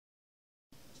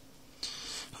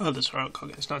Hello, this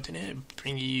is It's 19 here,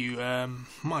 bringing you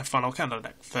my final countdown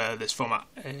deck for this format.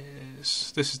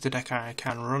 This is the deck I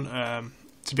can run.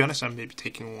 To be honest, I'm maybe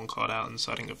taking one card out and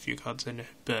sliding a few cards in,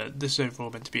 but this is overall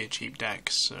meant to be a cheap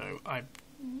deck, so I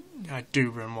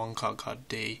do run one card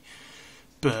D,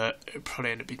 but it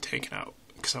probably ended up being taken out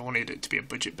because I wanted it to be a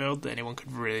budget build that anyone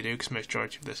could really do, because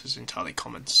majority of this is entirely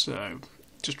common, so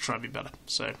just try to be better.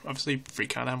 So obviously, free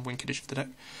countdown, win condition for the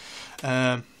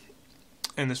deck.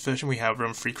 In this version we have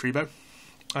run free kuriboh.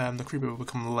 The kuriboh will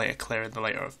become later clear in the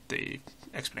later of the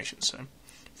explanation. So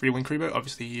free win kuriboh,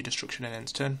 obviously your destruction and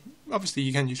ends turn. Obviously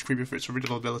you can use kuriboh for its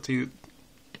original ability,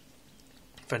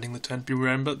 defending the turn. But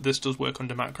remember, this does work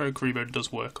under macro, kuriboh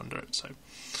does work under it. So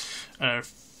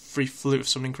free flute of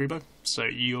summoning kuriboh. So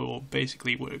your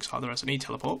basically works either as an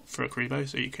e-teleport for a kuriboh,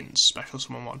 so you can special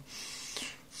summon one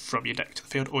from your deck to the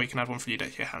field, or you can add one from your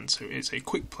deck to your hand. So it's a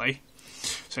quick play.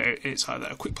 So it's either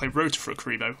a quick play rotor for a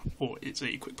kuriboh, or it's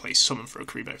a quick play summon for a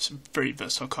kuriboh. It's a very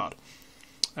versatile card.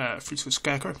 Fruitful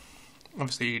Scarecrow.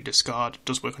 Obviously discard,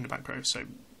 does work under macro, so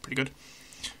pretty good.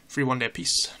 Free 1 day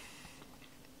piece.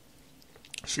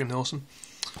 Extremely awesome.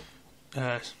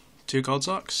 2 God's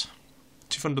Arcs.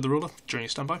 2 Thunder the Ruler during your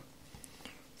standby.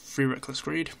 3 Reckless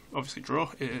Greed. Obviously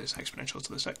draw, it is exponential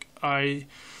to this deck. I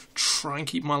try and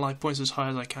keep my life points as high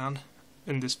as I can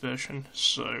in this version,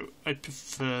 so I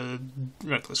prefer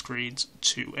Reckless Greeds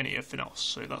to anything else,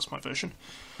 so that's my version.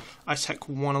 I tech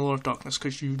 1 Allure of Darkness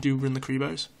because you do run the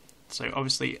kuribohs, so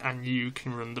obviously, and you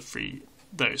can run the free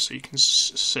those, so you can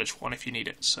search one if you need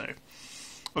it. So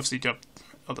obviously you do have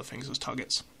other things as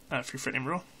targets. Free Threatening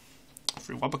Roar,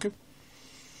 free Wabaku.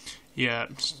 Yeah,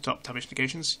 stop damage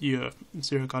negations. Your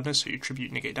 0 Gardeners, so you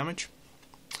tribute negate damage.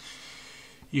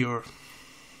 Your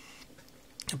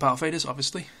Battle Faders,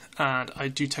 obviously, and I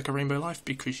do take a Rainbow Life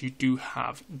because you do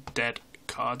have dead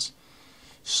cards,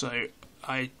 so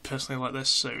I personally like this,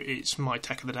 so it's my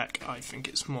tech of the deck. I think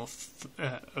it's more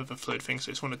of a fluid thing,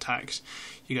 so it's 1 attacks,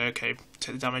 you go, okay,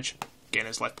 take the damage, gain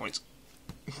those life points,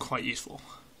 quite useful.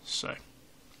 So,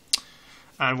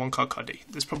 and 1 card D.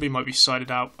 This probably might be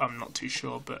sided out, I'm not too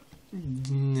sure, but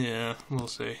yeah, we'll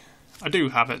see. I do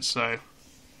have it, so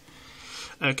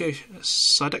okay,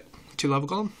 side deck, 2 Lava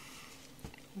Golem.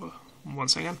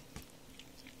 Once again,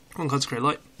 1 Consecrated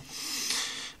Light.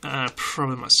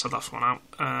 Probably might sub that one out.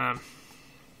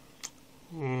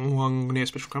 1 Near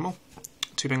Special Kreml.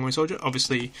 2 Penguin Soldier.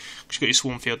 Obviously, because you've got your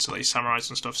Swarm Field, so like Samurais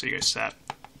and stuff, so you go set,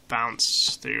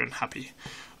 bounce, so you're unhappy.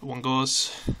 1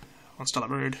 Gauze, 1 Starlight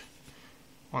Road,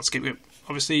 1 Scapegoat.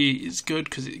 Obviously, it's good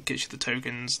because it gets you the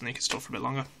tokens and you can store for a bit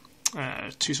longer.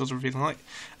 2 Swords of Revealing Light,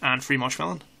 and 3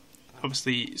 Marshmelon.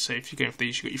 Obviously, so if you're going for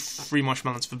these, you got your 3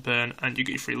 Marshmelons for burn, and you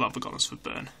get your 3 Lava Golems for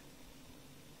burn.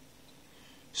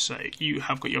 So you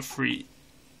have got your 3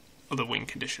 other win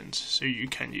conditions, so you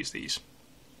can use these.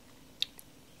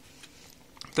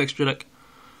 Texture deck,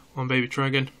 1 Baby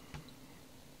Dragon,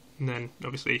 and then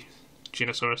obviously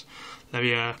Genosaurus,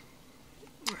 Levia,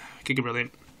 Giga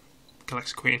Brilliant,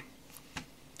 Galaxy Queen,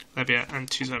 Levia,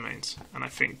 and 2 Zomains. And I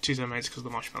think 2 Zomains because of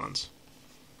the Marshmelons.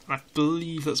 I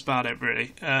believe that's about it,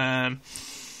 really.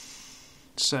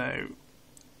 So,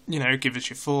 you know, give us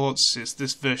your thoughts. Is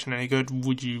this version any good?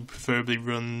 Would you preferably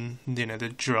run, you know, the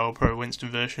Joel Pro Winston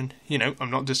version? You know, I'm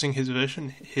not dissing his version.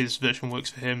 His version works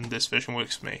for him. This version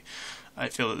works for me. I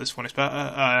feel that this one is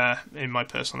better. In my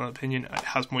personal opinion, it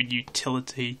has more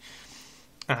utility,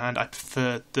 and I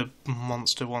prefer the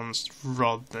monster ones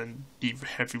rather than the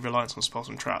heavy reliance on spells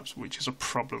and traps, which is a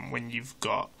problem when you've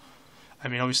got. I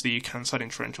mean, obviously you can set in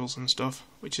torrentials and stuff,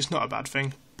 which is not a bad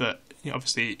thing, but you know,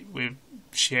 obviously with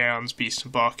Sheons, Beasts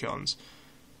and Barkions,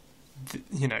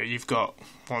 you know, you've got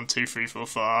 1, 2, 3, 4,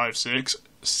 5, 6,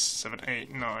 7,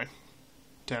 8, 9,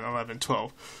 10, 11,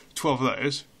 12. 12 of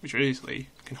those, which are easily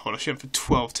can hold a ship for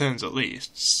 12 turns at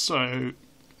least. So,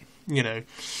 you know,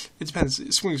 it depends,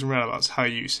 it swings and roundabouts how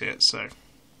you see it, so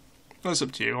that's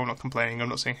up to you. I'm not complaining, I'm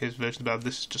not saying his version is bad,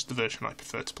 this is just the version I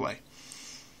prefer to play.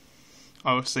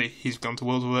 Obviously, he's gone to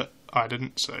Worlds with it, I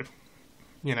didn't, so,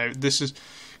 you know, this is,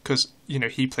 because, you know,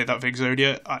 he played that for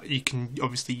Exodia, you can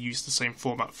obviously use the same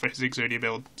format for his Exodia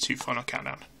build to Final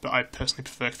Countdown, but I personally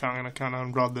prefer Final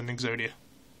Countdown rather than Exodia.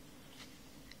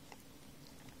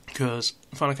 Because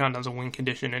Final Countdown's a win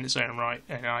condition in its own right,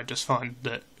 and I just find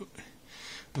that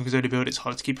with Exodia build, it's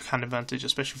hard to keep a hand advantage,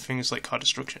 especially with things like card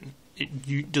destruction.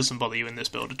 It doesn't bother you in this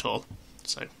build at all,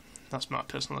 so that's my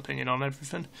personal opinion on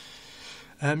everything.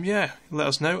 Yeah, let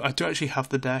us know. I do actually have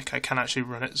the deck, I can actually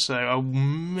run it, so I'll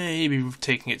maybe be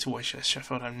taking it to Westchester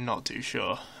Sheffield, I'm not too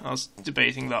sure. I was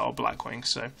debating that or Blackwing,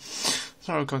 so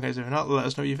sorry, guys, if not, let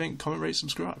us know what you think, comment, rate,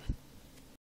 subscribe.